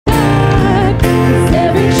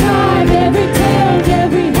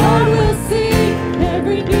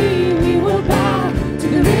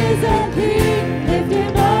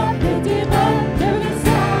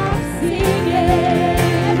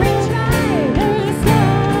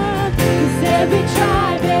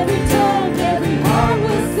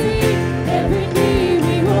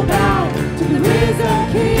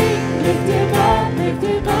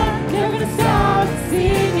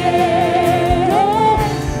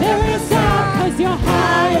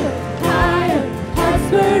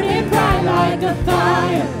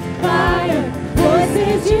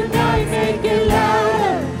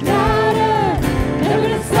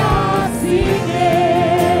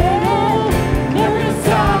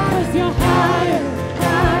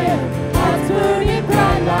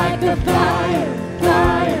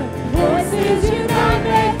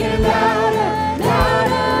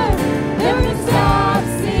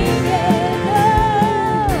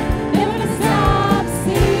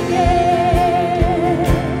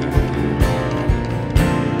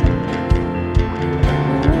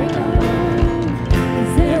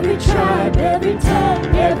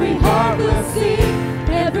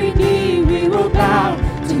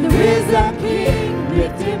risen King.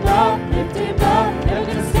 Lift him up, never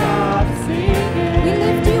gonna stop singing. We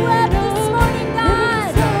lift you up this morning,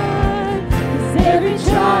 God. 'Cause every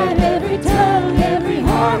tribe, every tongue, every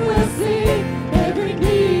heart will sing. Every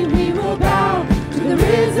knee we will bow to the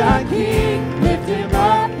risen King. Lift him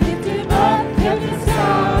up, never gonna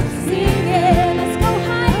stop singing. Let's go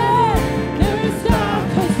higher. Never stop,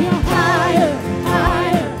 'cause you're higher,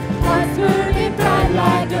 higher. Hearts burning bright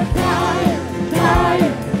like a fire,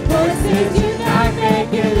 fire. Voices unite,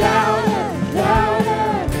 make it louder, louder.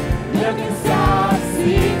 Never gonna stop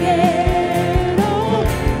singing. Oh,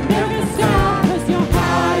 never gonna stop, 'cause you're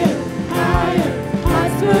higher, higher.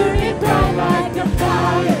 Hearts burning bright like a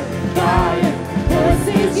fire, fire.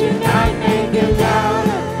 Voices unite, make it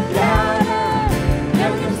louder, louder.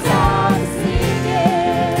 Never gonna stop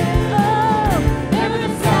singing. Oh, never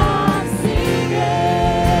gonna stop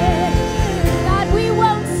singing. God, we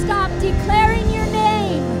won't stop declaring your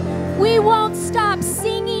name. We won't stop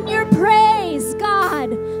singing your praise, God.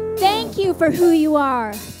 Thank you for who you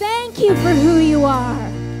are. Thank you for who you are.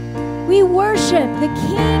 We worship the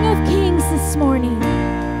King of Kings this morning,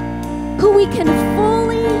 who we can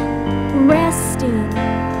fully rest in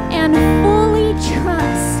and fully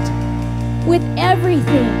trust with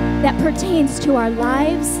everything that pertains to our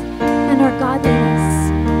lives and our godliness.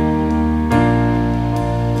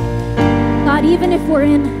 God, even if we're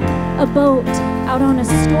in a boat out on a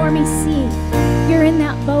stormy sea, you're in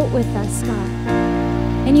that boat with us, God.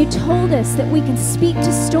 And you told us that we can speak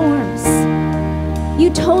to storms. You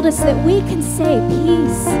told us that we can say,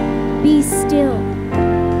 peace, be still.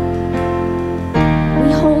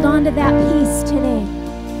 We hold on to that peace today.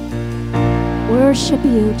 Worship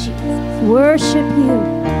you, Jesus. Worship you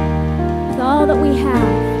with all that we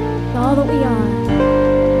have, with all that we are.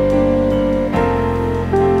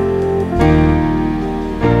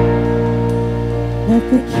 Let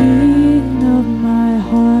the King of my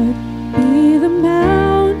heart be the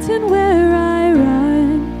mountain where I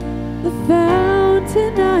run, the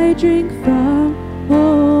fountain I drink from.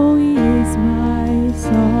 Oh, he is my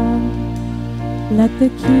song. Let the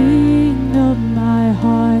King of my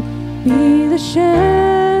heart be the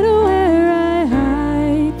shadow where I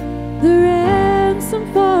hide, the ransom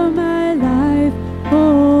for my life.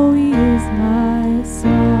 Oh, he is my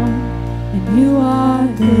song. And you are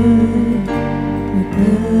good, you're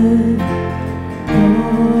good.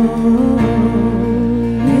 Oh,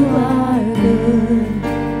 you are good,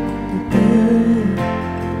 you're good.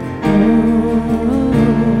 Oh,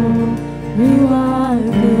 you are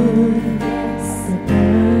good, yes, you're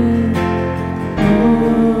good.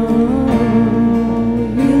 Oh,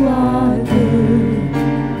 you are good,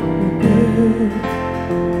 you're good.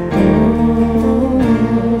 Oh,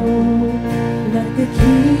 let the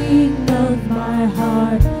King of my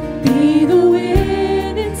heart be the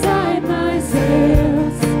wind inside my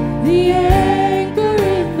sails, the anchor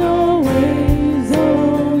in the waves.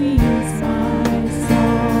 Oh, he is my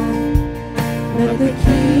song. Let the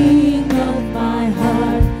King of my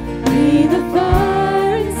heart be the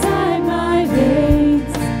fire inside my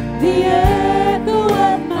veins, the echo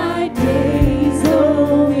of my days.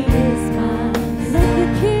 Oh, he is mine.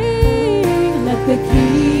 Let the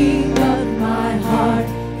King of my heart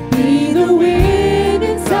be the wind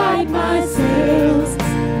inside my sails,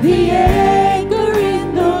 the anchor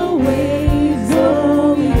in the waves.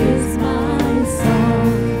 Oh, he is my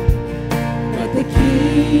song. Let the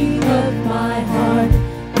King of my heart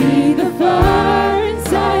be the fire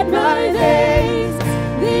inside my veins,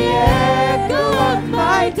 the echo of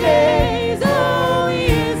my days. Oh, he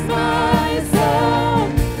is my song.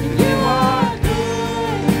 You are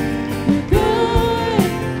good, you're good.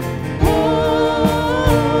 Oh,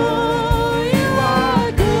 you are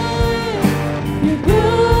good, you're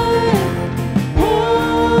good.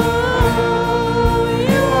 Oh,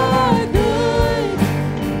 you are good,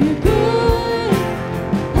 you're good.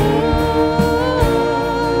 Oh,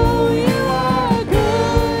 you are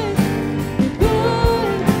good, you're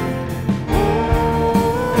good.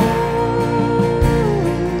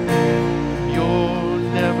 You're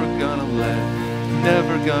never gonna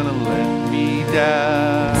let me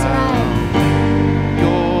down. That's right.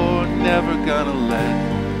 You're never gonna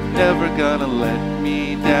let me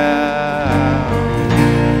down.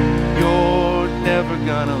 You're never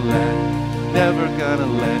gonna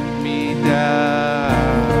let me down.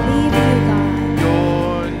 Believe you, God.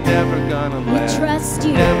 You're never gonna We trust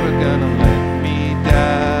you. never gonna let me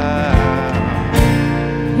down.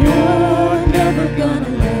 You're never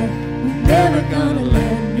gonna let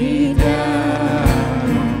me down.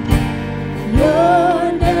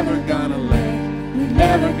 You're never gonna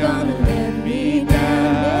let me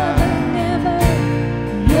down. Never.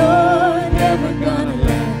 You're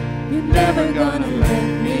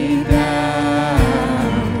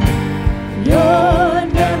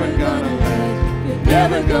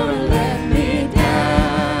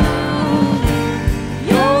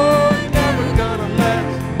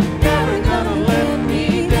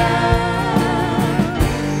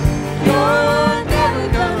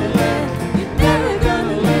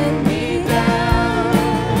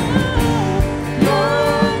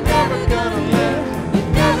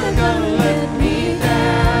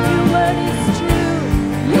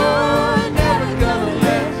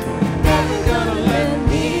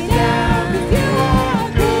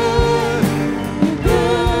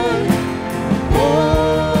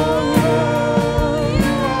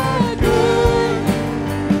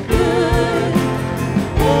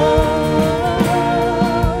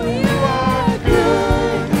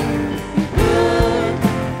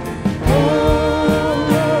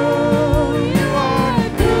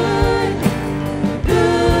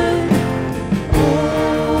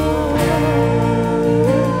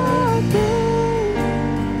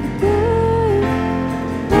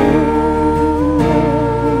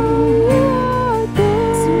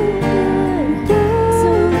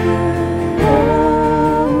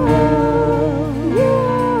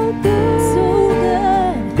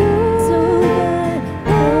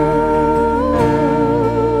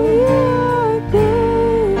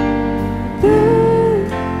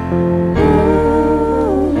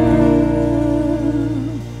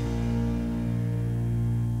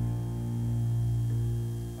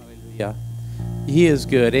He is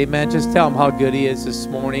good. Amen. Just tell him how good he is this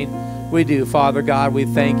morning. We do, Father God. We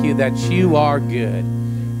thank you that you are good.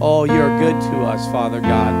 Oh, you're good to us, Father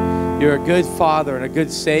God. You're a good Father and a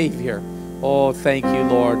good Savior. Oh, thank you,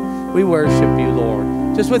 Lord. We worship you,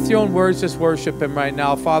 Lord. Just with your own words, just worship him right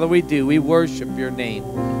now. Father, we do. We worship your name.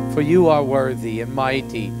 For you are worthy and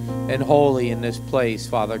mighty and holy in this place,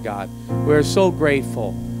 Father God. We're so grateful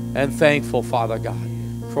and thankful, Father God,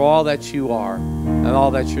 for all that you are and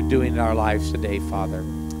all that you're doing in our lives today, Father.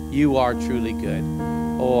 You are truly good.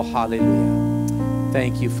 Oh, hallelujah.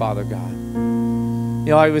 Thank you, Father God.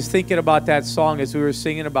 You know, I was thinking about that song as we were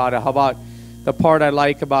singing about it. How about the part I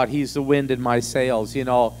like about He's the wind in my sails? You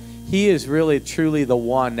know, He is really, truly the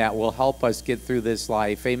one that will help us get through this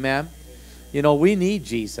life. Amen? You know, we need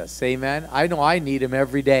Jesus. Amen? I know I need him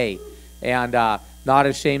every day. And not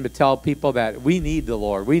ashamed to tell people that we need the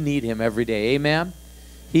Lord. We need him every day. Amen?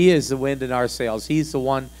 He is the wind in our sails. He's the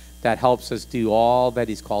one that helps us do all that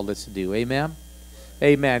he's called us to do. Amen?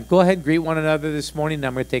 Amen. Go ahead and greet one another this morning, and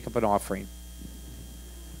I'm going to take up an offering.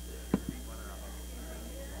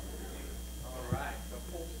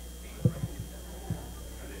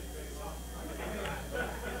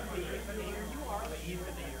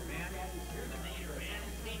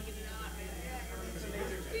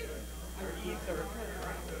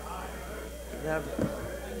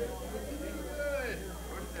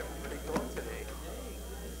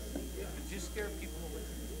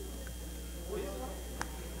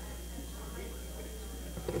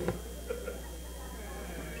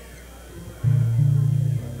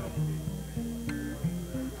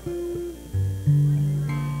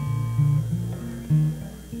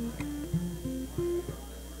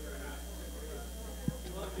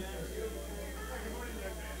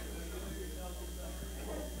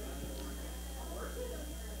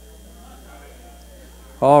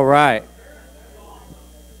 All right.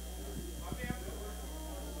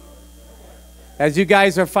 As you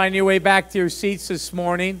guys are finding your way back to your seats this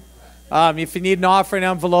morning, if you need an offering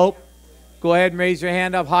envelope, go ahead and raise your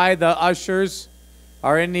hand up high. The ushers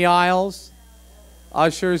are in the aisles.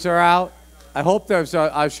 Ushers are out. I hope there's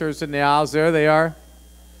ushers in the aisles. There they are.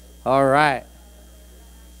 All right.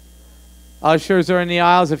 Ushers are in the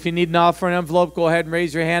aisles. If you need an offering envelope, go ahead and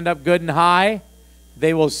raise your hand up good and high.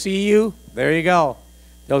 They will see you. There you go.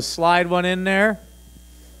 They'll slide one in there.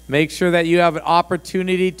 Make sure that you have an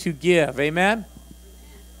opportunity to give. Amen?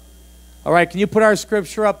 All right, can you put our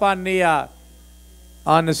scripture up on the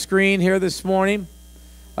screen here this morning?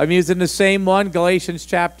 I'm using the same one, Galatians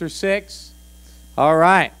chapter 6. All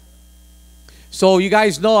right. So you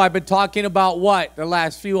guys know I've been talking about what the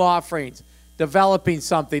last few offerings? Developing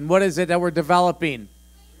something. What is it that we're developing?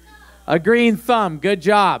 A green thumb. Good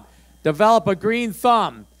job. Develop a green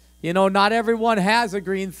thumb. You know, not everyone has a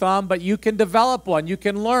green thumb, but you can develop one. You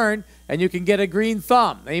can learn, and you can get a green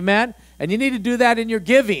thumb. Amen? And you need to do that in your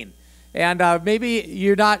giving. And maybe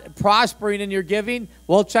you're not prospering in your giving.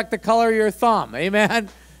 Well, check the color of your thumb. Amen?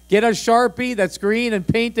 Get a Sharpie that's green and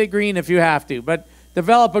paint it green if you have to. But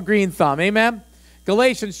develop a green thumb. Amen?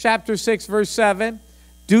 Galatians chapter 6, verse 7.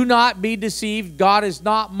 Do not be deceived. God is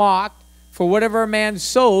not mocked. For whatever a man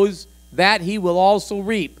sows, that he will also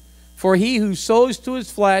reap. For he who sows to his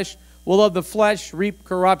flesh will of the flesh reap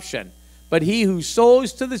corruption. But he who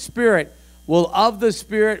sows to the Spirit will of the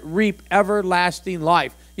Spirit reap everlasting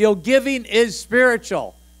life. You know, giving is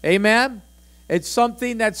spiritual. Amen? It's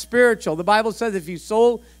something that's spiritual. The Bible says if you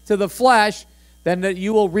sow to the flesh, then that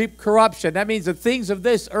you will reap corruption. That means the things of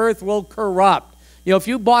this earth will corrupt. You know, if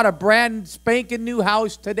you bought a brand spanking new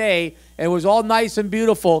house today and it was all nice and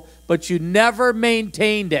beautiful, but you never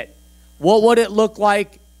maintained it, what would it look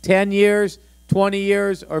like 10 years, 20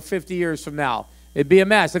 years, or 50 years from now? It'd be a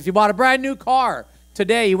mess. If you bought a brand new car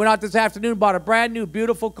today, you went out this afternoon, bought a brand new,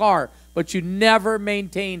 beautiful car, but you never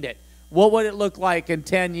maintained it, what would it look like in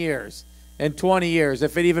 10 years, in 20 years,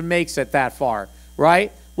 if it even makes it that far,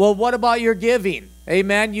 right? Well, what about your giving?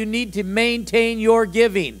 Amen? You need to maintain your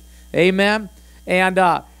giving. Amen? And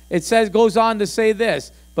it says, goes on to say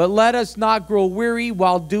this, but let us not grow weary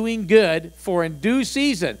while doing good, for in due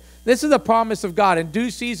season, this is a promise of God. In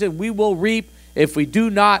due season, we will reap if we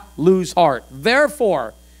do not lose heart.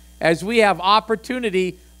 Therefore, as we have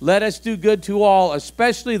opportunity, let us do good to all,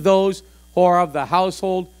 especially those who are of the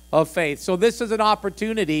household of faith. So this is an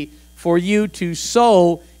opportunity for you to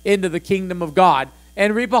sow into the kingdom of God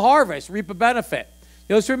and reap a harvest, reap a benefit.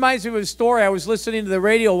 You know, this reminds me of a story. I was listening to the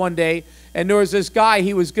radio one day, and there was this guy.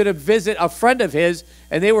 He was going to visit a friend of his,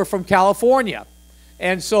 and they were from California.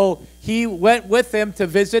 And so he went with him to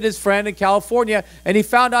visit his friend in California, and he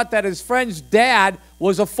found out that his friend's dad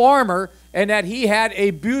was a farmer and that he had a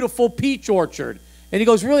beautiful peach orchard. And he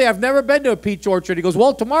goes, really, I've never been to a peach orchard. He goes,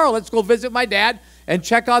 well, tomorrow let's go visit my dad and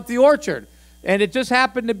check out the orchard. And it just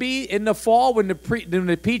happened to be in the fall when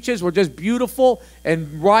the peaches were just beautiful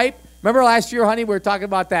and ripe. Remember last year, honey, we were talking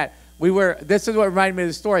about that. This is what reminded me of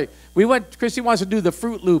the story. Christy wants to do the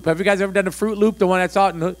Fruit Loop. Have you guys ever done the Fruit Loop, the one that's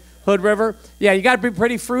out in Hood River? Yeah, you got to be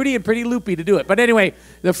pretty fruity and pretty loopy to do it. But anyway,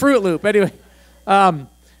 the Fruit Loop. Anyway,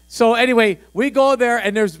 so anyway, we go there,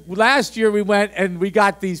 and last year we went and we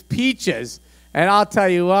got these peaches. And I'll tell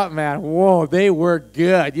you what, man, whoa, they were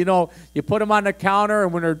good. You know, you put them on the counter,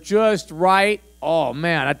 and when they're just right, oh,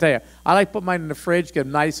 man, I tell you, I like to put mine in the fridge, get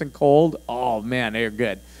them nice and cold. Oh, man, they're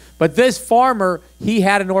good. But this farmer, he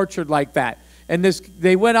had an orchard like that. And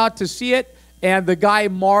they went out to see it, and the guy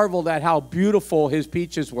marveled at how beautiful his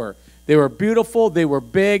peaches were. They were beautiful, they were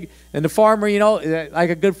big, and the farmer, you know, like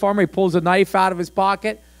a good farmer, he pulls a knife out of his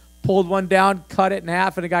pocket, pulled one down, cut it in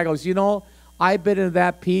half, and the guy goes, you know, I bit into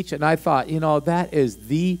that peach, and I thought, you know, that is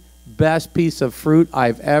the best piece of fruit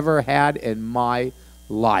I've ever had in my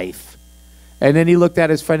life. And then he looked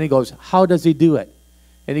at his friend, and he goes, how does he do it?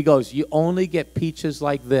 And he goes, you only get peaches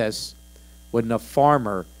like this when the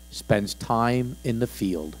farmer spends time in the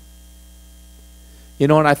field. You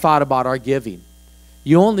know, and I thought about our giving.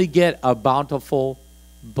 You only get a bountiful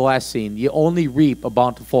blessing. You only reap a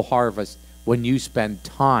bountiful harvest when you spend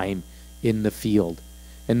time in the field.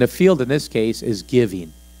 And the field in this case is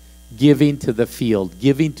giving. Giving to the field.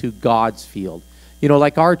 Giving to God's field. You know,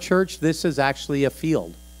 like our church, this is actually a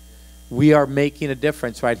field. We are making a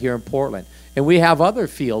difference right here in Portland. And we have other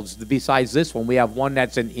fields besides this one. We have one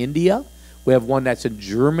that's in India. We have one that's in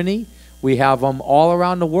Germany. We have them all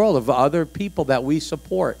around the world of other people that we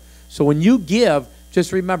support. So when you give,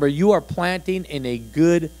 just remember, you are planting in a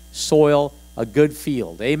good soil, a good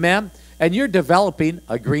field. Amen? And you're developing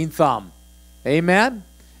a green thumb. Amen?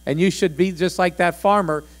 And you should be just like that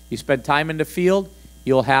farmer. You spend time in the field,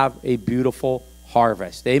 you'll have a beautiful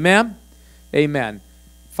harvest. Amen? Amen.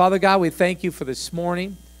 Father God, we thank you for this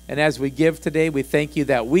morning. And as we give today, we thank you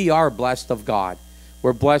that we are blessed of God.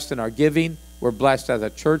 We're blessed in our giving. We're blessed as a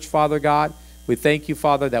church, Father God. We thank you,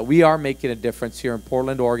 Father, that we are making a difference here in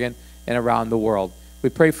Portland, Oregon, and around the world. We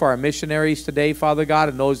pray for our missionaries today, Father God,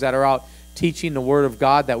 and those that are out teaching the Word of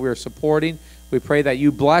God that we are supporting. We pray that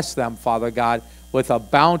you bless them, Father God, with a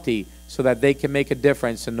bounty so that they can make a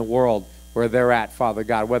difference in the world where they're at, Father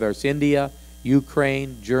God, whether it's India,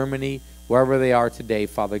 Ukraine, Germany, wherever they are today,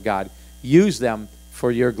 Father God. Use them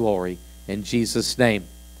for your glory. In Jesus' name,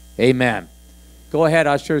 amen. Go ahead,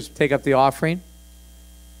 ushers, take up the offering.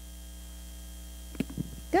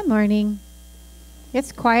 Good morning.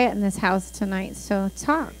 It's quiet in this house tonight, so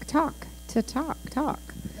talk.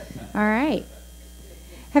 All right.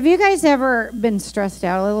 Have you guys ever been stressed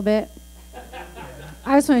out a little bit?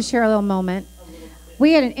 I just want to share a little moment.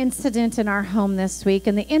 We had an incident in our home this week,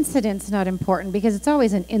 and the incident's not important because it's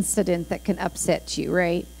always an incident that can upset you,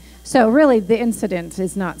 right? So really, the incident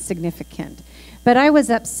is not significant. But I was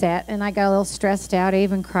upset, and I got a little stressed out. I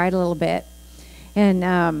even cried a little bit.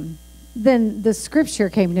 And then the scripture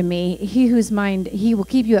came to me, he will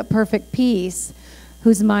keep you at perfect peace,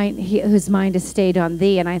 whose mind is stayed on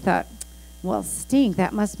thee. And I thought, well, stink,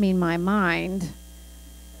 that must mean my mind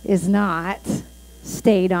is not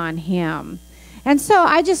stayed on him. And so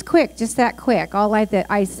I just that quick, all that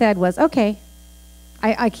I said was, okay,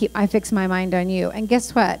 I fix my mind on you. And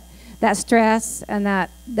guess what? That stress and that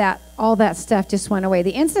all that stuff just went away.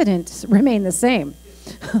 The incident remained the same.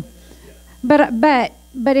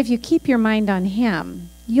 But if you keep your mind on him,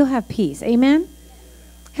 you'll have peace. Amen?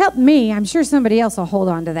 Help me. I'm sure somebody else will hold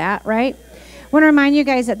on to that, right? I want to remind you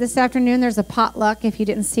guys that this afternoon there's a potluck if you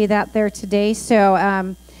didn't see that there today. So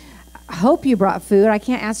I hope you brought food. I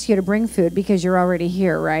can't ask you to bring food because you're already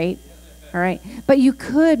here, right? All right. But you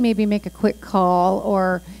could maybe make a quick call,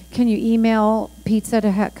 or can you email pizza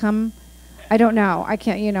to come? I don't know. I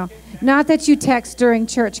can't, Not that you text during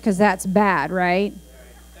church because that's bad, right?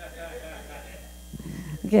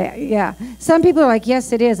 Yeah. Some people are like,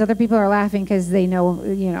 yes, it is. Other people are laughing because they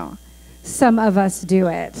know, some of us do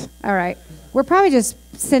it. All right. We're probably just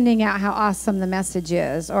sending out how awesome the message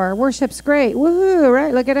is, or worship's great. Woohoo,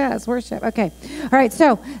 right? Look at us, worship. Okay. All right.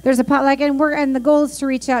 So there's a potluck, and the goal is to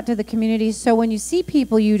reach out to the community. So when you see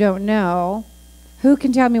people you don't know, who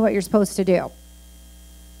can tell me what you're supposed to do?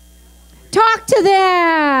 Talk to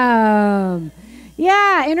them.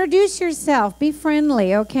 Yeah, introduce yourself. Be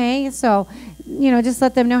friendly, okay? So, just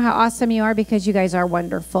let them know how awesome you are because you guys are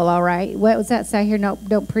wonderful, all right? What was that say here? No,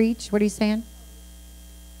 don't preach. What are you saying?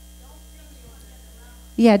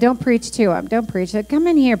 Yeah, don't preach to them. Don't preach. Come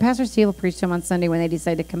in here. Pastor Steve will preach to them on Sunday when they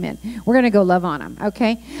decide to come in. We're going to go love on them,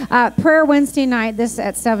 okay? Prayer Wednesday night, this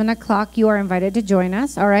at 7 o'clock. You are invited to join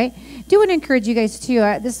us, all right? Do want to encourage you guys, too.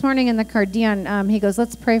 This morning in the car, Dion, he goes,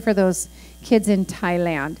 let's pray for those kids in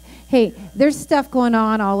Thailand. Hey, there's stuff going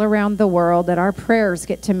on all around the world that our prayers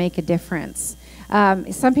get to make a difference.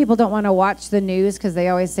 Some people don't want to watch the news because they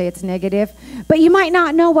always say it's negative. But you might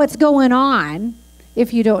not know what's going on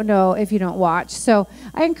if you don't know, if you don't watch. So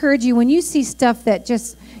I encourage you, when you see stuff that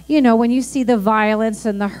just, when you see the violence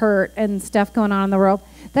and the hurt and stuff going on in the world,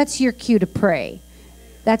 that's your cue to pray.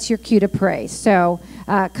 That's your cue to pray. So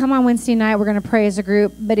come on Wednesday night. We're going to pray as a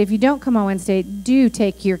group. But if you don't come on Wednesday, do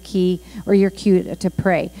take your key or your cue to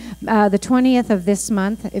pray. The 20th of this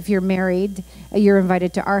month, if you're married, you're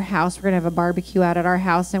invited to our house. We're going to have a barbecue out at our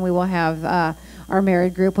house, and we will have our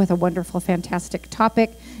married group with a wonderful, fantastic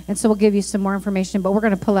topic. And so we'll give you some more information. But we're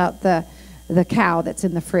going to pull out the cow that's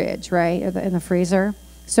in the fridge, right, or in the freezer.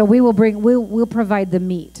 So we'll provide the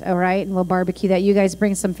meat, all right, and we'll barbecue that. You guys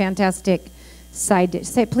bring some fantastic side dish.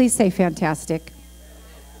 Please say fantastic.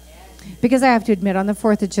 Because I have to admit, on the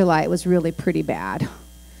 4th of July, it was really pretty bad.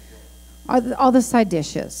 All the side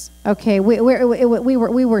dishes. Okay, we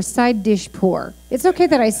were side dish poor. It's okay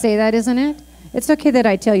that I say that, isn't it? It's okay that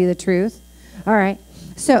I tell you the truth. All right.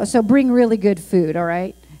 So bring really good food, all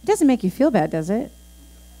right? It doesn't make you feel bad, does it?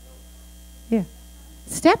 Yeah.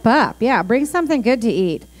 Step up. Yeah, bring something good to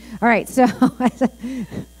eat. All right, so...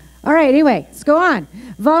 All right, anyway, let's go on.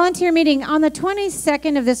 Volunteer meeting. On the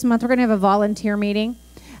 22nd of this month, we're going to have a volunteer meeting.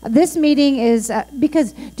 This meeting is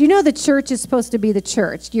because, do you know the church is supposed to be the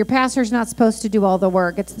church? Your pastor's not supposed to do all the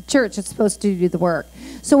work. It's the church that's supposed to do the work.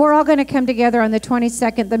 So we're all going to come together on the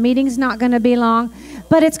 22nd. The meeting's not going to be long,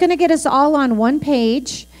 but it's going to get us all on one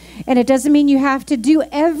page. And it doesn't mean you have to do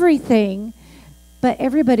everything, but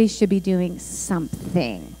everybody should be doing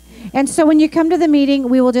something. And so when you come to the meeting,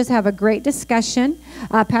 we will just have a great discussion.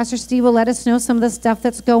 Pastor Steve will let us know some of the stuff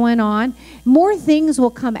that's going on. More things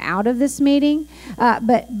will come out of this meeting,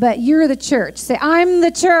 but you're the church. Say, I'm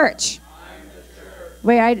the church. I'm the church.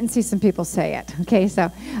 Wait, I didn't see some people say it. Okay, say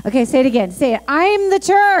it again. Say it. I'm the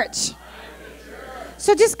church.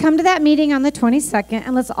 So just come to that meeting on the 22nd,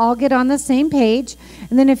 and let's all get on the same page.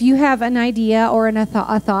 And then if you have an idea or a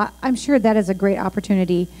thought, I'm sure that is a great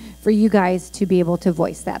opportunity for you guys to be able to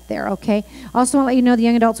voice that there, okay? Also want to let you know, the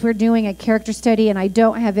young adults, we're doing a character study, and I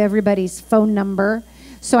don't have everybody's phone number.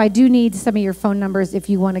 So I do need some of your phone numbers if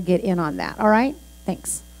you want to get in on that, all right?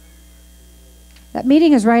 Thanks. That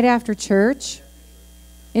meeting is right after church.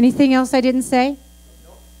 Anything else I didn't say?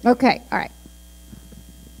 Okay, all right.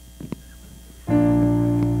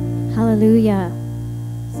 Hallelujah.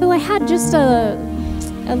 So I had just a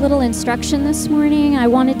little instruction this morning. I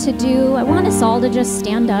want us all to just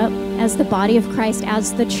stand up as the body of Christ,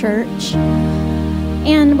 as the church.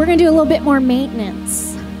 And we're going to do a little bit more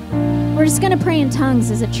maintenance. We're just going to pray in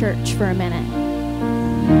tongues as a church for a minute.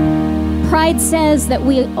 Pride says that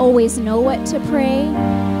we always know what to pray,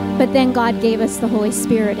 but then God gave us the Holy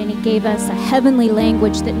Spirit, and He gave us a heavenly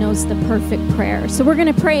language that knows the perfect prayer. So we're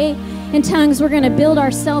going to pray in tongues. We're going to build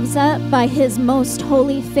ourselves up by His most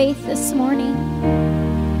holy faith this morning.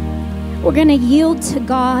 We're going to yield to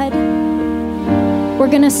God. We're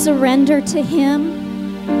going to surrender to Him.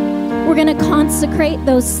 We're going to consecrate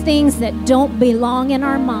those things that don't belong in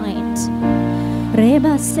our mind.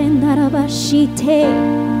 Reba sendarabashite,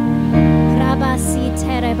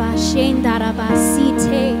 rabasite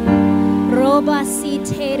rebashendarabasite,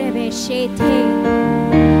 robasite rebeshete,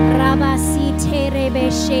 rabasite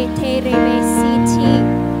rebeshete rebesiti,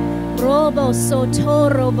 robo soto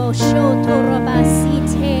robo shoto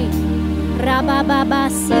robasite.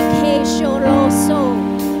 Rabababasi ke shoroso,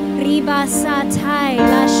 ribasatai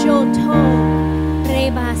la shoto,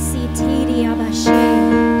 rebasiti riabashe,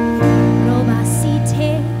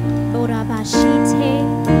 robasite, orabashite,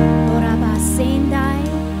 orabasendai,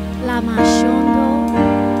 la mashondo,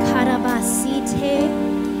 karabasite,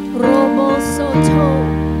 robo soto,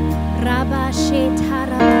 rabashe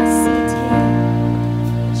tarabasite.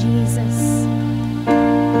 Jesus.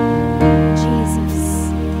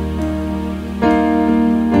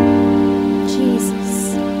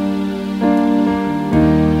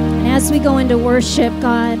 As we go into worship,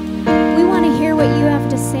 God, we want to hear what you have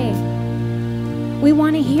to say. We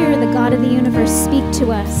want to hear the God of the universe speak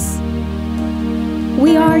to us.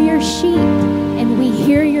 We are your sheep, and we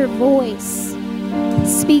hear your voice.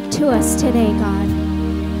 Speak to us today, God.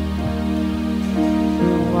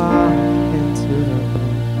 Walk into the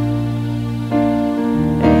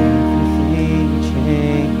room. Everything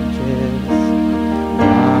changes.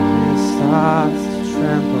 Darkness starts to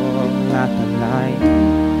tremble at the light.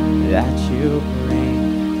 you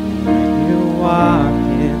bring when you walk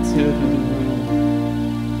into the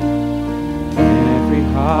room. Every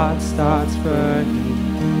heart starts burning,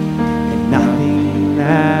 and nothing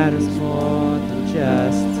matters more than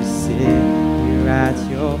just to sit here at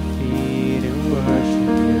your feet and worship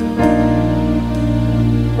you.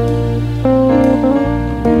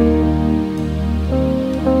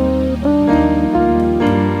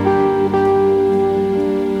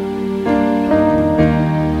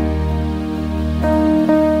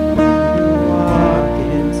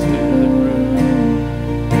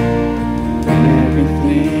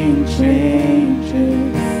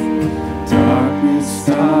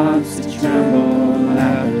 Starts to tremble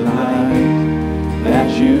at the light that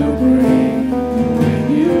you bring.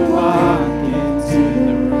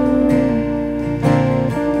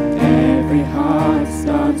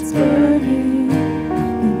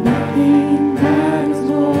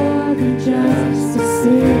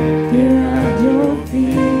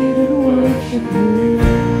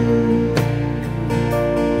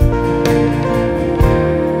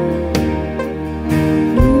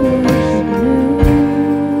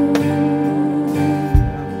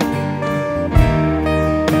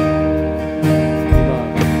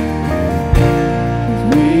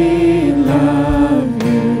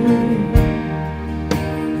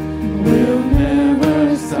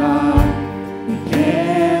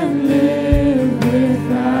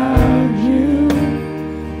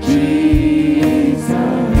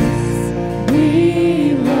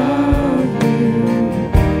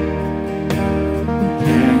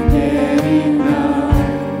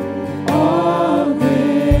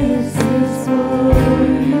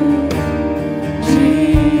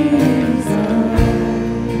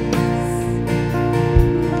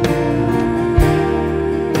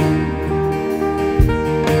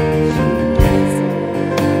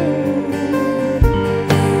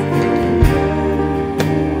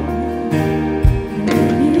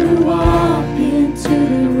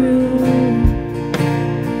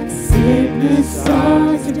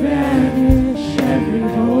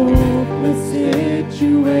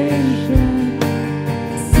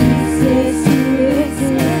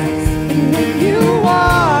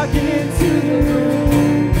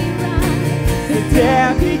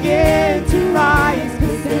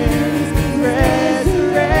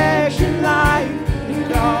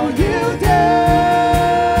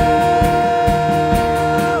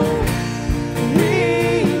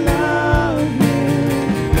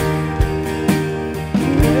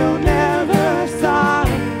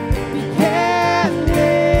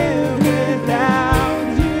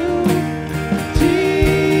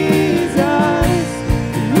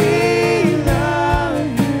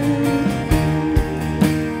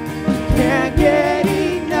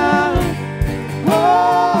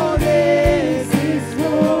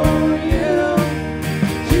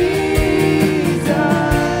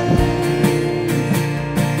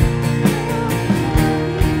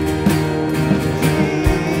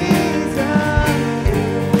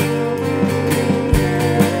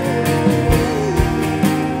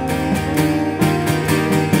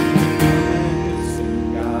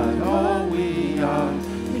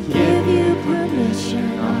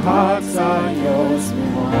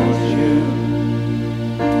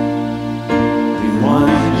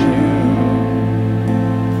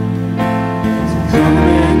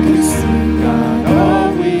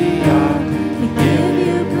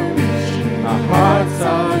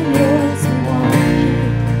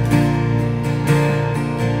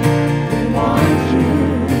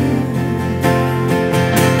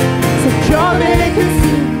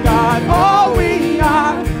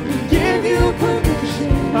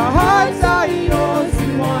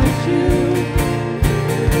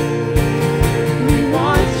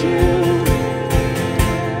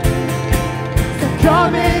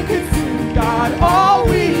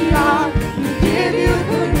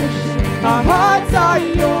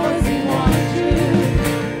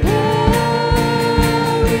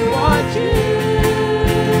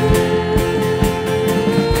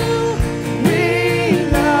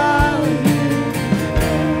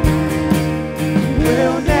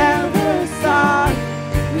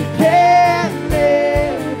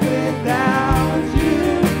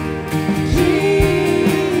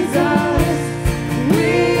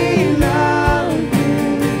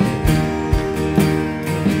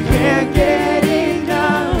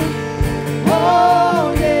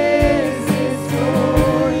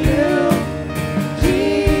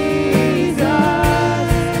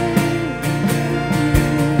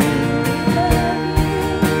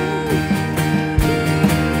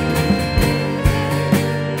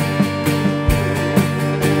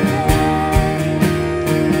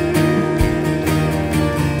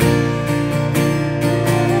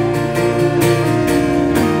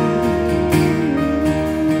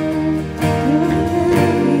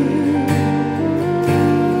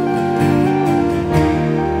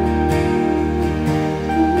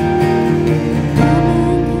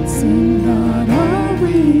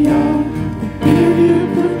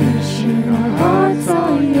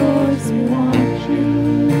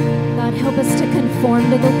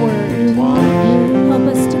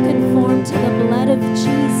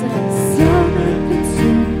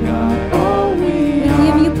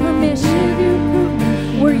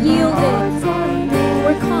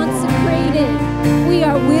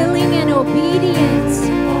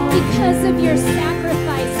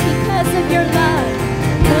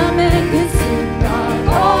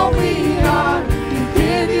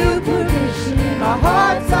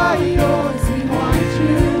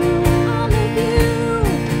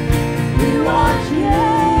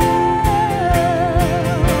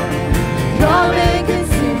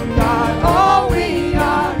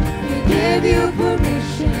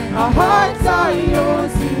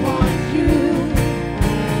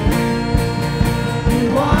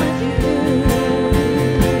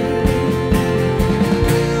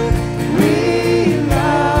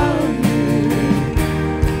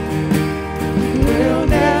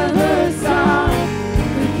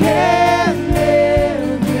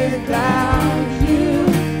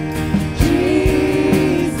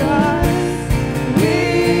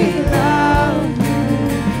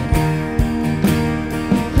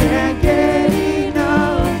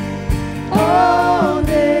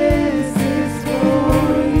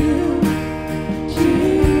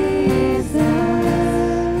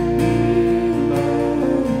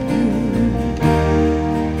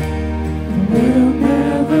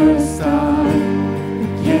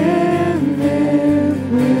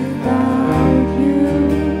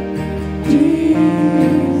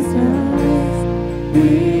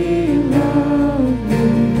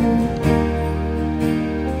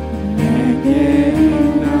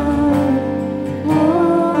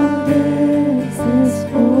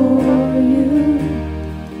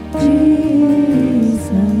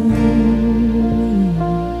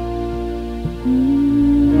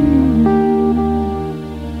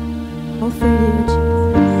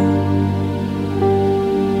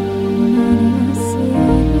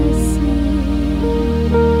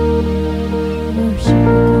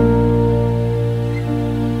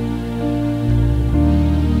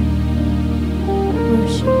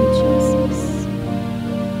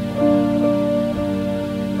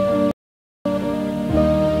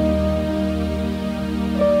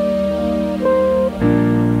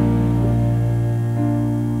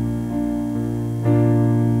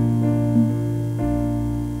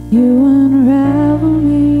 You unravel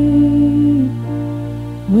me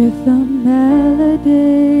with a melody.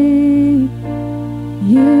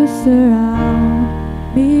 You surround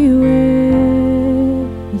me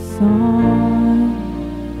with a song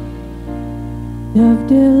of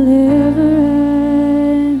deliverance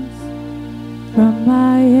from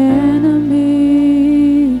my enemies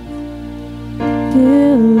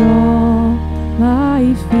till all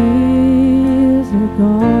my fears are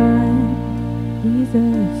gone.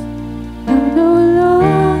 Jesus, I'm no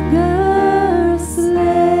longer a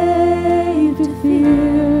slave to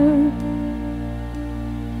fear.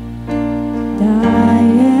 I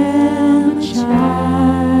am a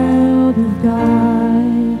child of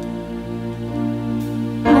God.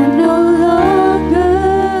 I'm no longer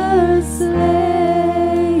a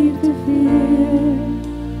slave to fear.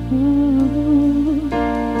 Oh,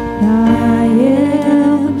 I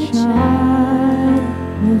am a child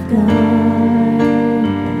of God.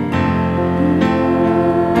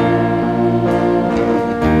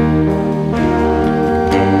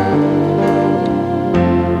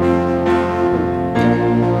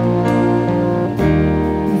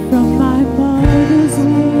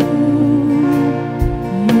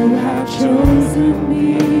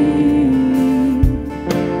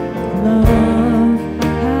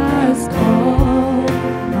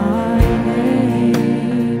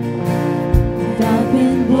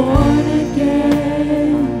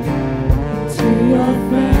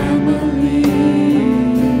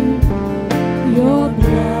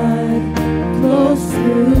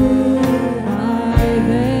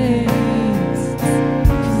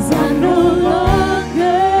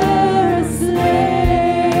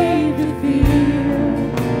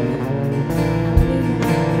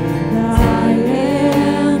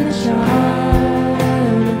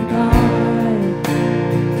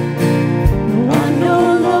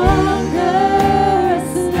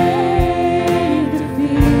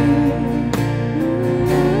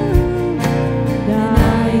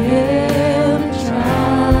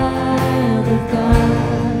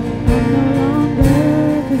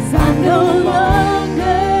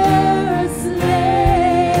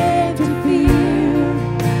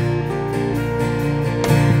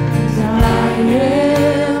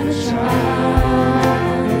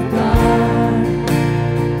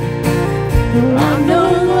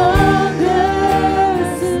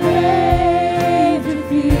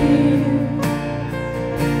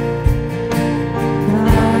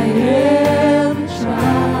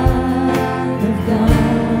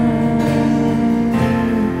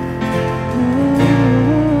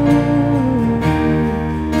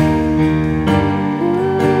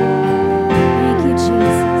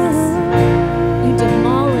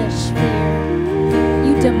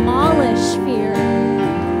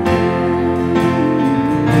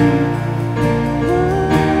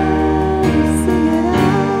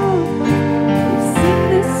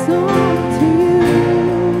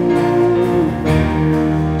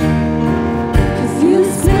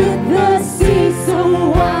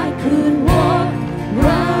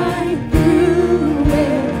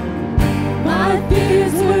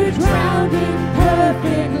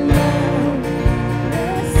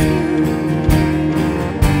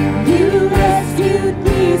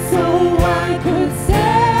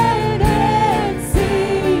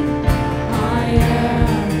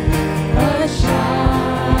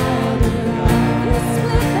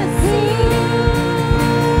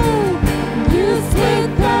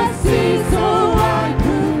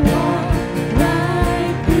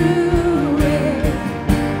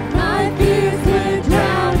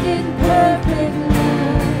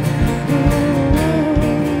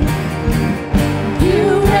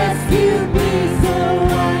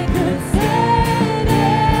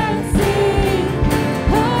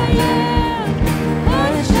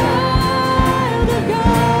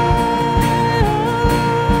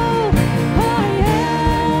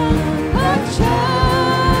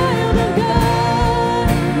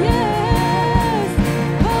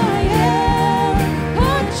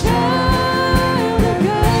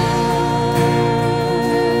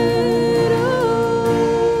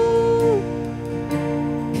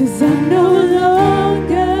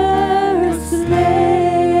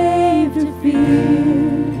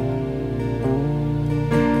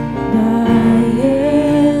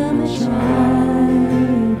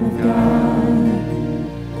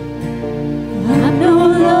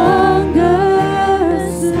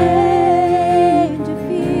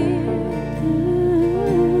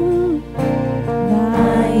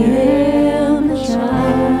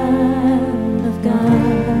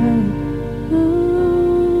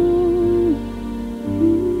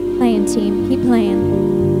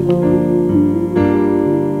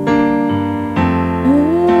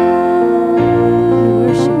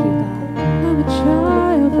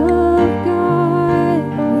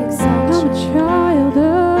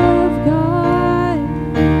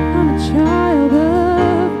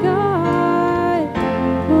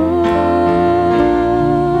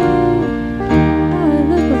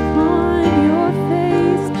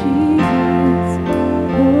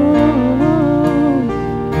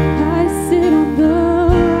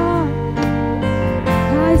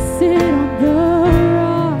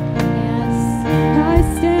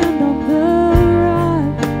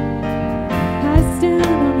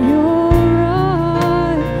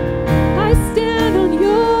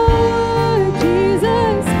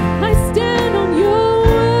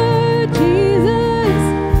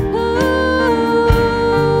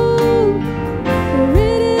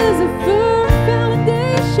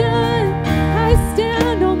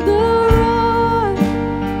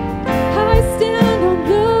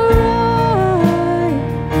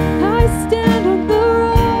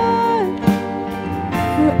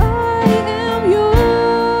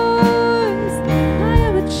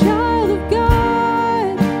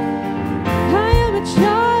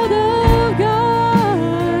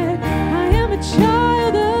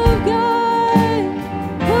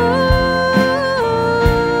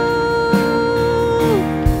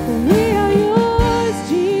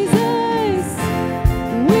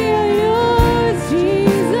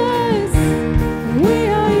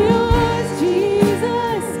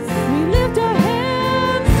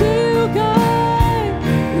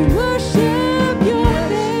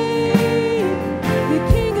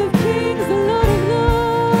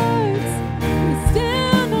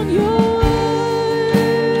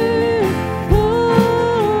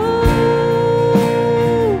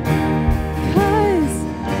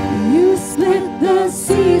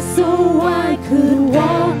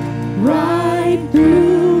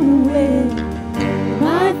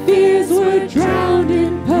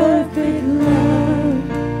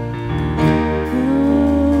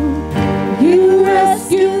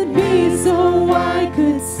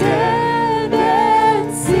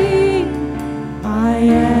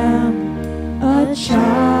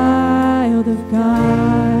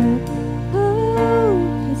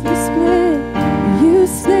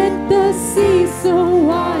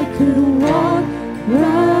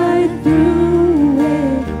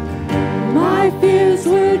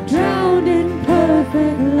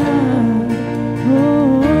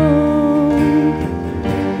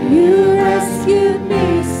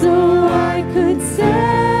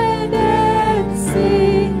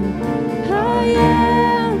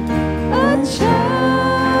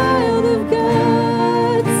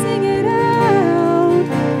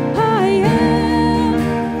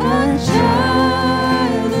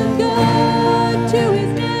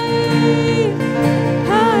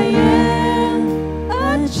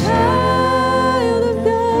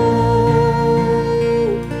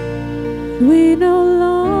 We no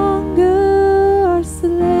longer are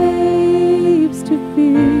slaves to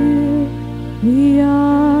fear.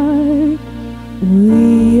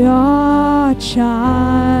 We are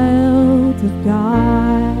child of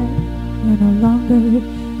God.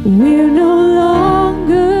 We're no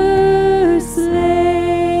longer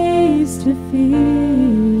slaves to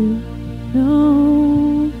fear.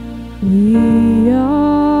 No, we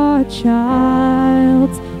are child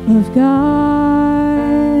of God.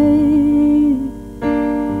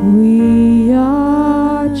 We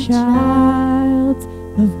are child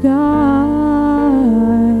of God.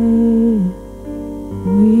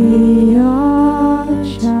 We are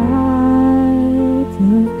child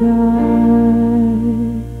of God.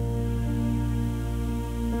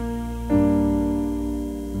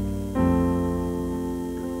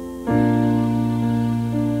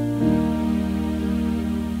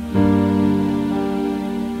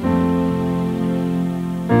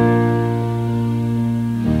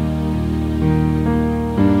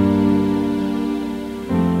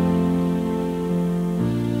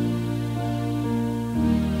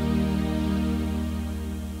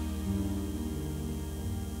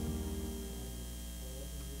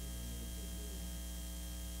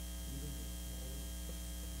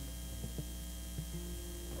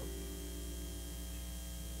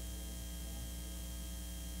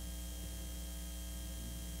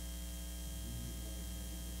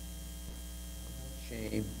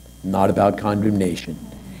 Shame, not about condemnation.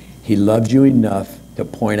 He loves you enough to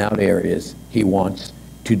point out areas he wants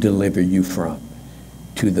to deliver you from,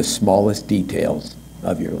 to the smallest details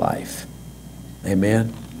of your life.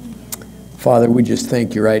 Amen. Father, we just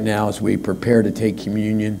thank you right now as we prepare to take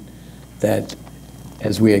communion, that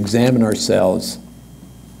as we examine ourselves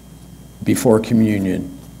before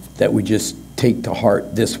communion, that we just take to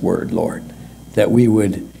heart this word, Lord, that we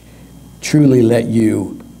would truly let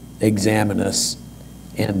you examine us,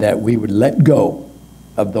 and that we would let go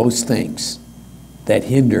of those things that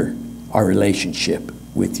hinder our relationship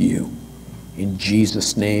with you. In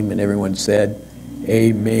Jesus' name, and everyone said,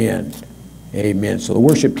 amen. Amen. So the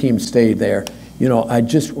worship team stayed there. You know, I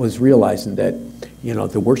just was realizing that, you know,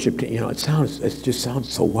 the worship team, you know, it just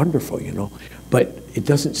sounds so wonderful, you know, but it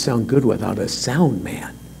doesn't sound good without a sound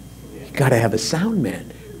man. You got to have a sound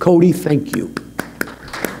man. Cody, thank you.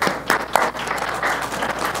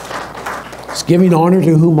 It's giving honor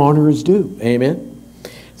to whom honor is due. Amen.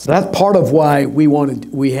 So that's part of why we going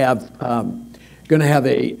to have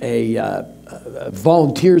a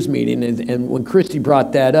volunteers meeting. And when Christy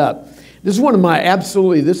brought that up, this is one of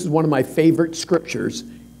my favorite scriptures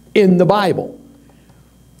in the Bible,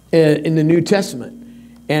 in the New Testament.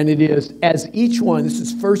 And it is, as each one, this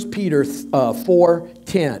is 1 Peter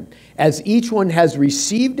 4:10, as each one has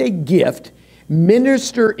received a gift,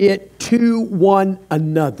 minister it to one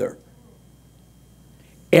another.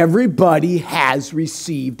 Everybody has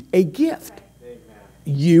received a gift.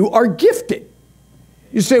 You are gifted.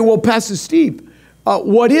 You say, well, Pastor Steve,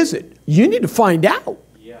 what is it? You need to find out.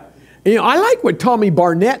 You know, I like what Tommy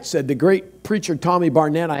Barnett said, the great preacher Tommy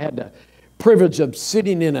Barnett. I had the privilege of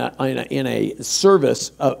sitting in a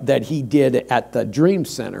service that he did at the Dream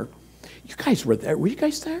Center. You guys were there. Were you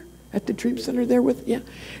guys there at the Dream Center there with? Yeah.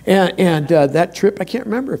 And that trip, I can't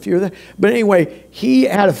remember if you were there. But anyway, he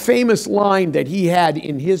had a famous line that he had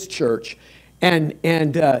in his church. And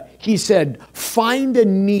he said, find a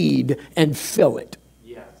need and fill it.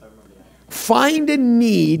 Yes, I remember that. Find a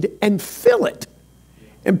need and fill it.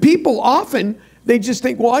 And people often, they just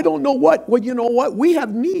think, well, I don't know what. Well, you know what? We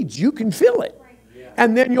have needs. You can fill it. Yeah.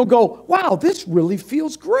 And then you'll go, wow, this really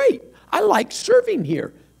feels great. I like serving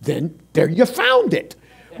here. Then there you found it.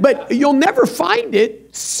 But you'll never find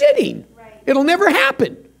it sitting. It'll never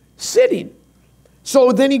happen sitting.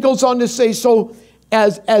 So then he goes on to say, so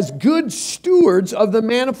as good stewards of the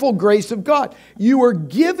manifold grace of God, you were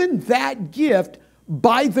given that gift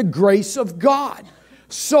by the grace of God.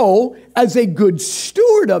 So, as a good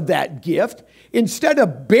steward of that gift, instead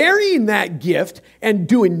of burying that gift and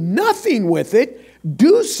doing nothing with it,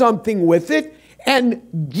 do something with it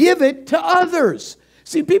and give it to others.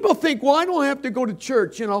 See, people think, well, I don't have to go to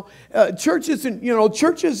church. You know, church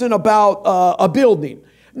isn't about a building.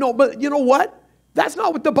 No, but you know what? That's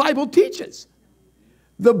not what the Bible teaches.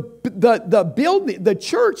 The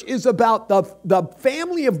church is about the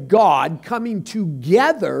family of God coming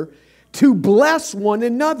together to bless one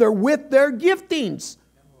another with their giftings.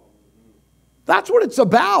 That's what it's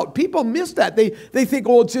about. People miss that. They think,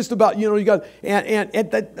 oh, it's just about, you got,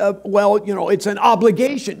 it's an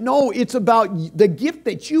obligation. No, it's about the gift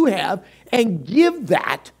that you have and give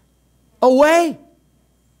that away.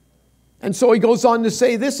 And so he goes on to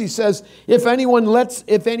say this. He says, if anyone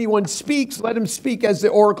speaks, let him speak as the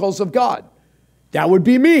oracles of God. That would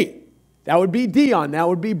be me. That would be Dion. That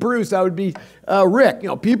would be Bruce. That would be Rick.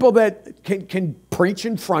 People that can preach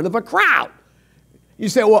in front of a crowd. You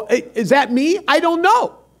say, well, is that me? I don't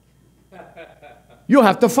know. You'll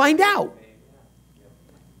have to find out.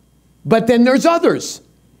 But then there's others.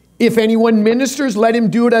 If anyone ministers, let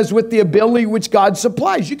him do it as with the ability which God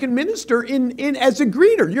supplies. You can minister in as a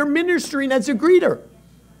greeter. You're ministering as a greeter.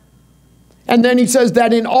 And then he says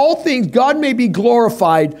that in all things God may be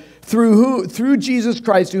glorified through Jesus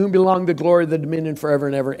Christ, to whom belong the glory, the dominion forever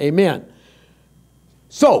and ever. Amen.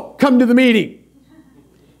 So come to the meeting,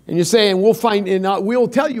 and you say, and we'll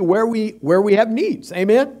tell you where we have needs.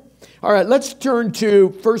 Amen. All right, let's turn to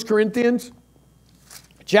 1 Corinthians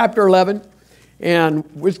chapter 11. And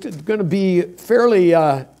we're going to be fairly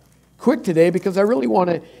quick today because I really want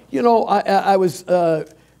to, I was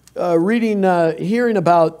hearing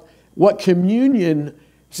about what communion.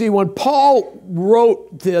 See, when Paul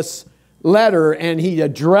wrote this letter and he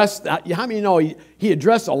addressed, how many know he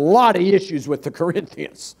addressed a lot of issues with the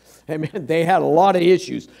Corinthians? Amen. They had a lot of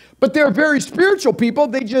issues. But they're very spiritual people.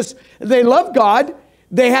 They love God.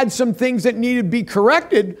 They had some things that needed to be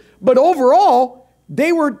corrected. But overall,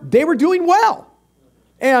 they were doing well.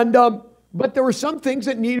 And but there were some things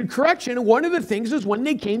that needed correction. And one of the things is when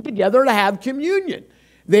they came together to have communion.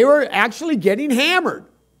 They were actually getting hammered.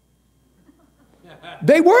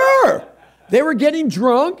 They were getting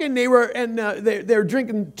drunk, and they were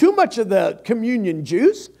drinking too much of the communion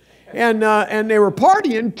juice, and they were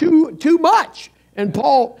partying too much. And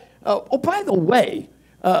Paul, by the way,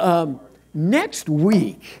 next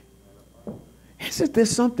week, isn't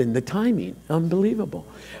this something? The timing, unbelievable.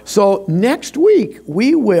 So next week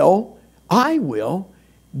I will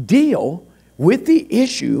deal with the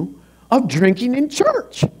issue of drinking in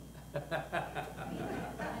church.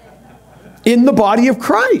 In the body of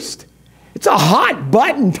Christ. It's a hot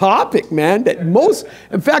button topic, man.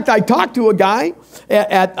 In fact, I talked to a guy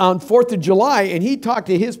on 4th of July, and he talked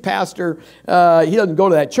to his pastor. He doesn't go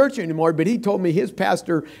to that church anymore, but he told me his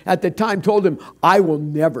pastor at the time told him, I will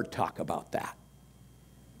never talk about that.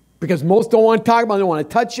 Because most don't want to talk about it, don't want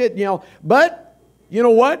to touch it, But, you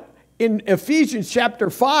know what? In Ephesians chapter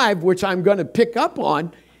 5, which I'm going to pick up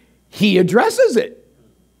on, he addresses it.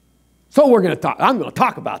 So I'm going to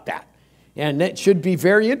talk about that. And that should be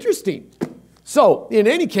very interesting. So, in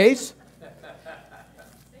any case,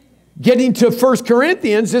 getting to 1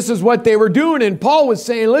 Corinthians, this is what they were doing. And Paul was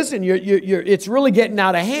saying, listen, it's really getting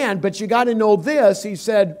out of hand, but you got to know this. He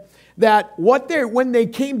said that when they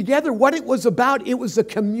came together, what it was about, it was a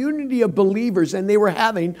community of believers, and they were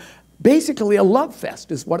having basically a love fest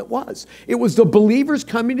is what it was. It was the believers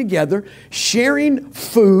coming together, sharing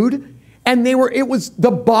food, and it was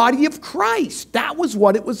the body of Christ. That was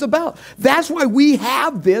what it was about. That's why we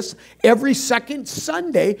have this every second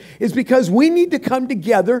Sunday, is because we need to come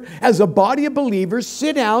together as a body of believers,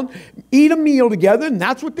 sit down, eat a meal together, and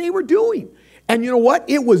that's what they were doing. And you know what?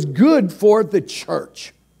 It was good for the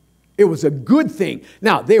church. It was a good thing.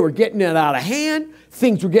 Now, they were getting it out of hand.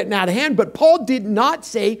 Things were getting out of hand, but Paul did not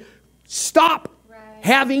say, stop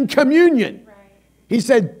having communion. Right. He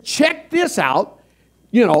said, check this out,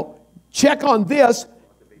 check on this,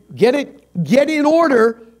 get in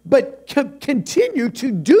order, but continue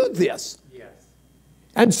to do this. Yes.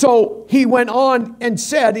 And so he went on and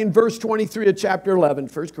said in verse 23 of chapter 11,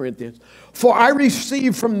 1 Corinthians, for I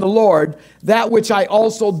received from the Lord that which I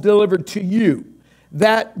also delivered to you,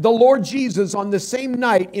 that the Lord Jesus on the same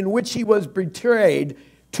night in which he was betrayed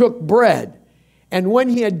took bread. And when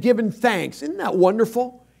he had given thanks, isn't that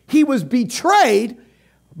wonderful? He was betrayed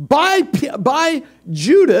by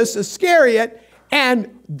Judas Iscariot,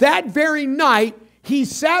 and that very night, he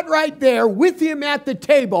sat right there with him at the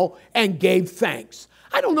table and gave thanks.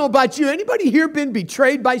 I don't know about you. Anybody here been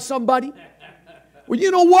betrayed by somebody? Well, you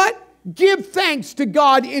know what? Give thanks to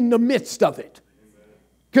God in the midst of it.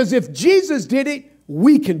 Because if Jesus did it,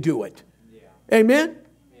 we can do it. Amen?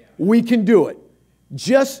 We can do it.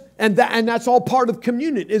 And that's all part of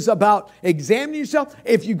communion, is about examining yourself.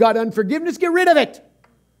 If you got unforgiveness, get rid of it.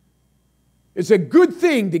 It's a good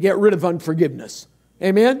thing to get rid of unforgiveness.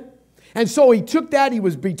 Amen? And so he took that, he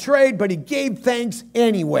was betrayed, but he gave thanks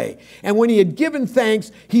anyway. And when he had given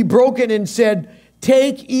thanks, he broke it and said,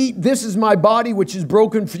 take, eat, this is my body which is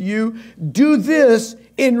broken for you. Do this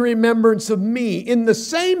in remembrance of me. In the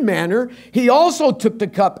same manner, he also took the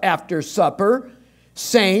cup after supper,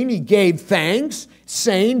 saying, he gave thanks,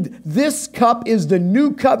 saying, this cup is the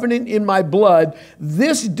new covenant in my blood.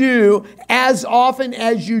 This do as often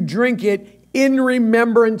as you drink it in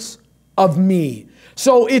remembrance of me.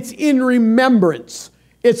 So it's in remembrance.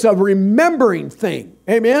 It's a remembering thing.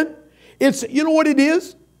 Amen? It's, you know what it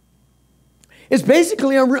is? It's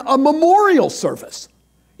basically a memorial service.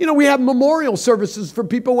 You know, we have memorial services for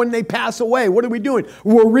people when they pass away. What are we doing?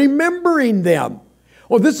 We're remembering them.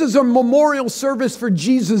 Well, this is a memorial service for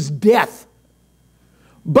Jesus' death.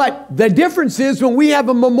 But the difference is when we have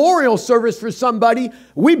a memorial service for somebody,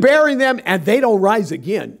 we bury them and they don't rise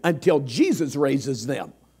again until Jesus raises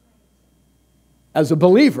them as a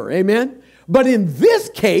believer. Amen? But in this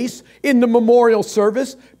case, in the memorial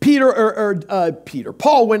service,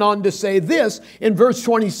 Paul went on to say this in verse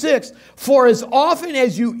 26, "For as often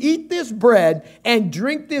as you eat this bread and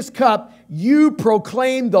drink this cup, you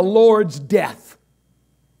proclaim the Lord's death."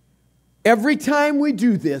 Every time we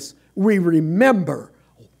do this, we remember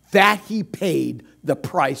that He paid the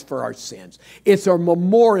price for our sins. It's a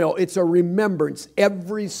memorial, it's a remembrance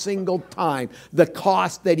every single time, the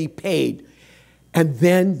cost that He paid. And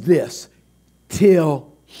then this,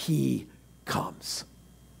 till He comes.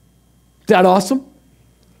 Is that awesome?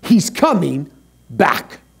 He's coming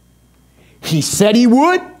back. He said He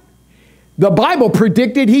would. The Bible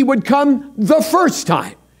predicted He would come the first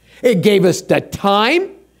time. It gave us the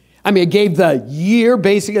time. It gave the year.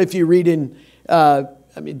 Basically, if you read in,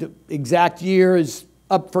 the exact year is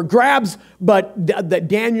up for grabs, but the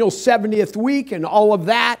Daniel's 70th week and all of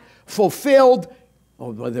that fulfilled.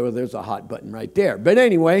 Oh, well, there's a hot button right there. But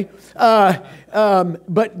anyway,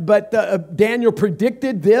 Daniel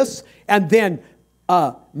predicted this, and then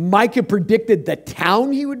Micah predicted the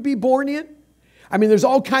town he would be born in. There's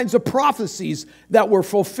all kinds of prophecies that were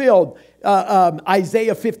fulfilled.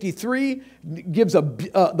 Isaiah 53 gives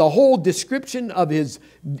the whole description of his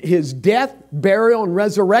death, burial, and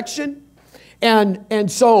resurrection.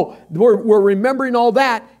 And so we're remembering all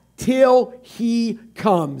that till He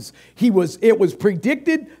comes. It was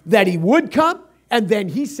predicted that He would come, and then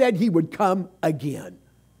He said He would come again.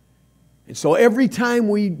 And so every time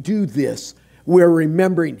we do this, we're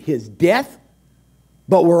remembering His death,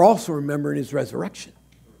 but we're also remembering His resurrection.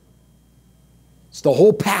 It's the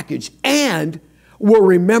whole package. And we're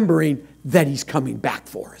remembering that He's coming back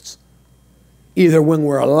for us. Either when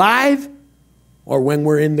we're alive or when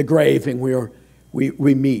we're in the grave and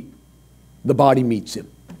we meet. The body meets Him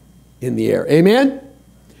in the air. Amen?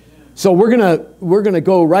 So we're gonna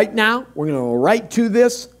go right now. We're going to go right to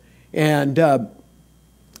this. And I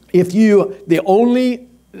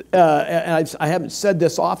haven't said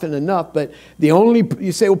this often enough, but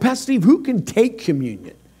you say, well, Pastor Steve, who can take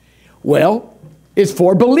communion? Well, it's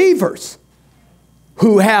for believers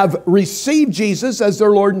who have received Jesus as their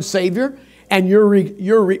Lord and Savior, and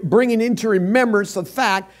you're bringing into remembrance the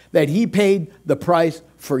fact that He paid the price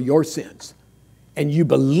for your sins. And you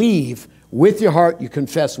believe with your heart, you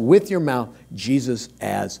confess with your mouth Jesus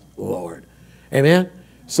as Lord. Amen?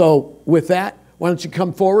 So with that, why don't you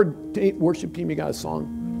come forward? Worship team, you got a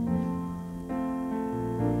song?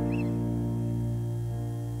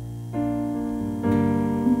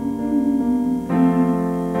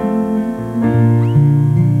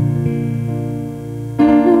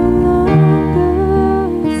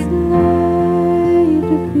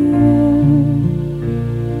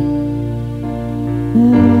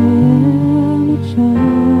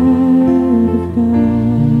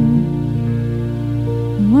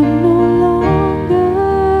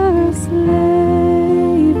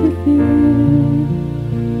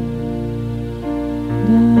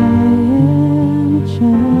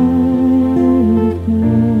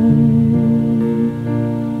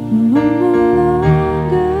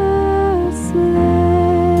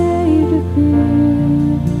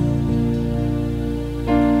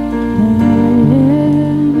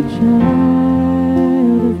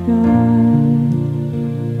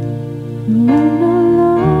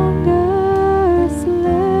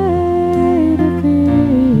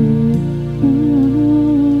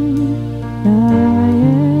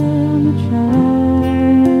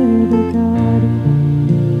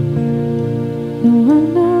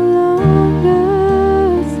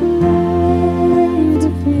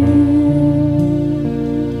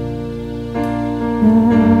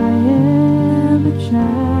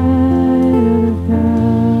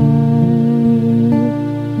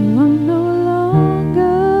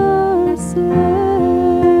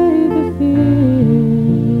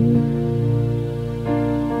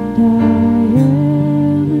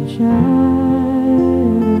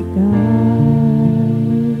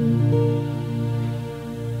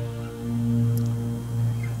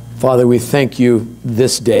 Father, we thank You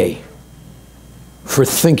this day for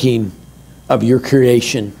thinking of Your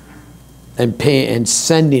creation and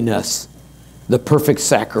sending us the perfect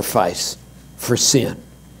sacrifice for sin.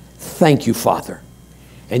 Thank You, Father.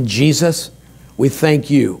 And Jesus, we thank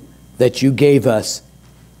you that you gave us,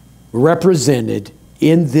 represented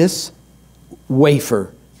in this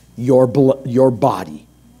wafer, your body.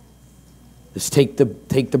 Let's take the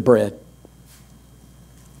bread.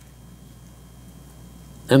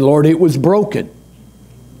 And Lord, it was broken.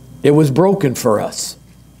 It was broken for us.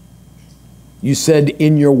 You said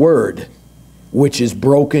in your word, which is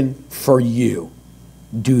broken for you,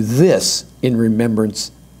 do this in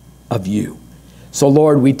remembrance of you. So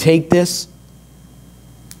Lord, we take this,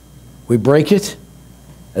 we break it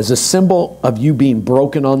as a symbol of you being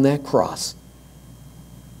broken on that cross.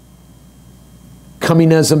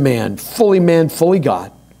 Coming as a man, fully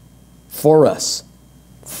God, for us.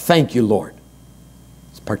 Thank you, Lord.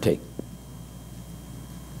 Let's partake.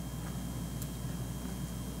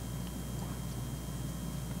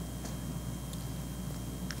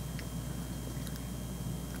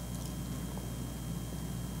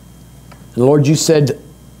 And Lord, you said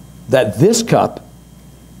that this cup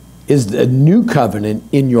is the new covenant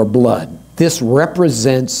in your blood. This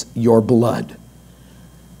represents your blood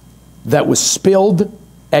that was spilled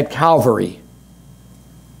at Calvary.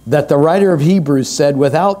 That the writer of Hebrews said,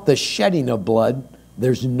 without the shedding of blood,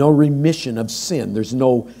 there's no remission of sin. There's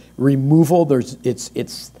no removal.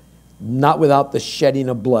 It's not without the shedding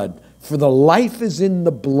of blood. For the life is in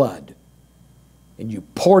the blood. And you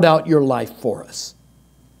poured out your life for us.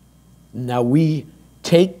 Now we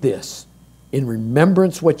take this in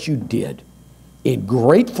remembrance what you did, in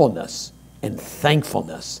gratefulness and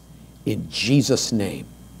thankfulness. In Jesus' name,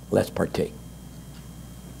 let's partake.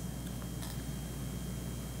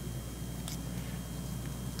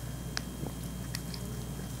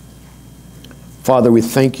 Father, we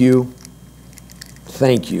thank you.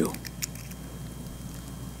 Thank you.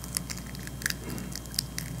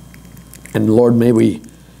 And Lord, may we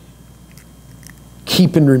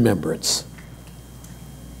keep in remembrance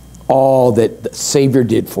all that the Savior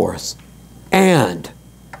did for us and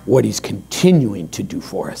what he's continuing to do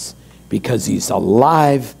for us, because he's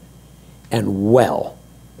alive and well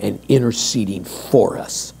and interceding for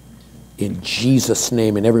us. In Jesus'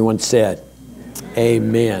 name. And everyone said,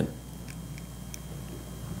 amen.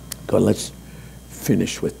 God, let's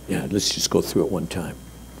finish with, let's just go through it one time.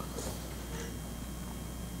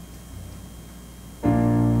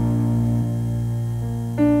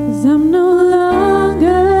 'Cause I'm no longer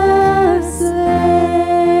a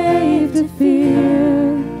slave to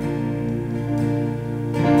fear.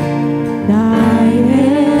 I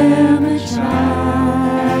am a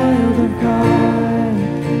child of God.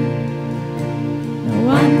 No,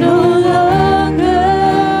 I'm no longer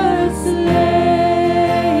a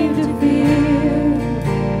slave to fear.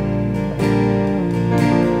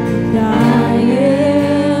 I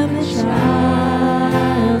am a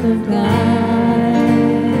child of God.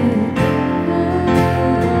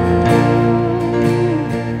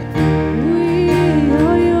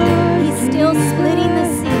 He's still splitting the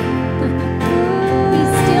sea.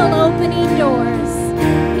 He's still opening doors.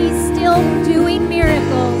 He's still doing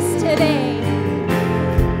miracles today.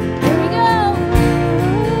 Here we go.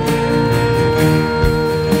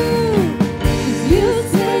 You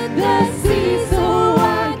split the sea so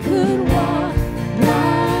I could walk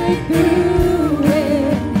right through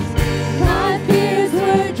it. My fears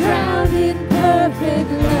were drowned in perfect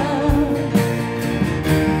love.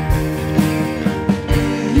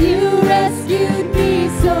 You rescued me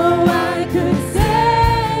so I could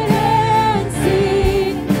stand and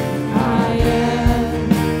sing. I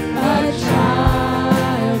am a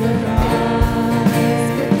child of God.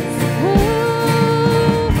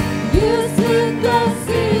 You split the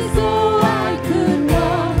sea so I could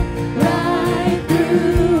walk right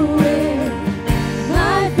through it.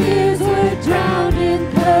 My fears were drowned in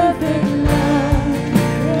perfect love.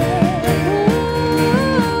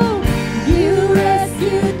 You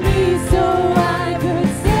rescued me so I could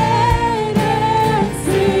stand and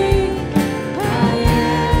sing. I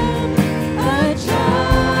am a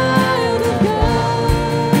child of God.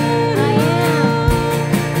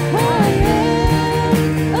 I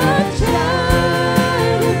am a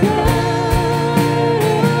child of God.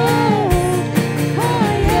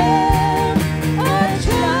 I am a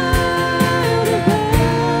child of God.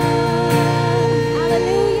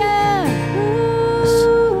 Hallelujah.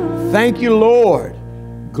 Thank you, Lord.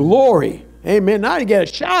 Glory. Amen. Now you get a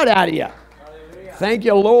shout out of you. Thank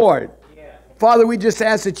you, Lord. Father, we just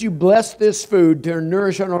ask that you bless this food to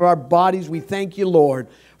nourishment of our bodies. We thank you, Lord,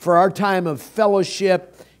 for our time of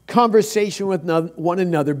fellowship, conversation with one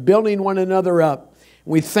another, building one another up.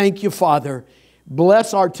 We thank you, Father.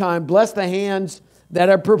 Bless our time. Bless the hands that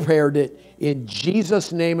have prepared it. In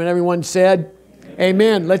Jesus' name. And everyone said,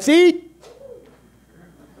 amen. Let's eat.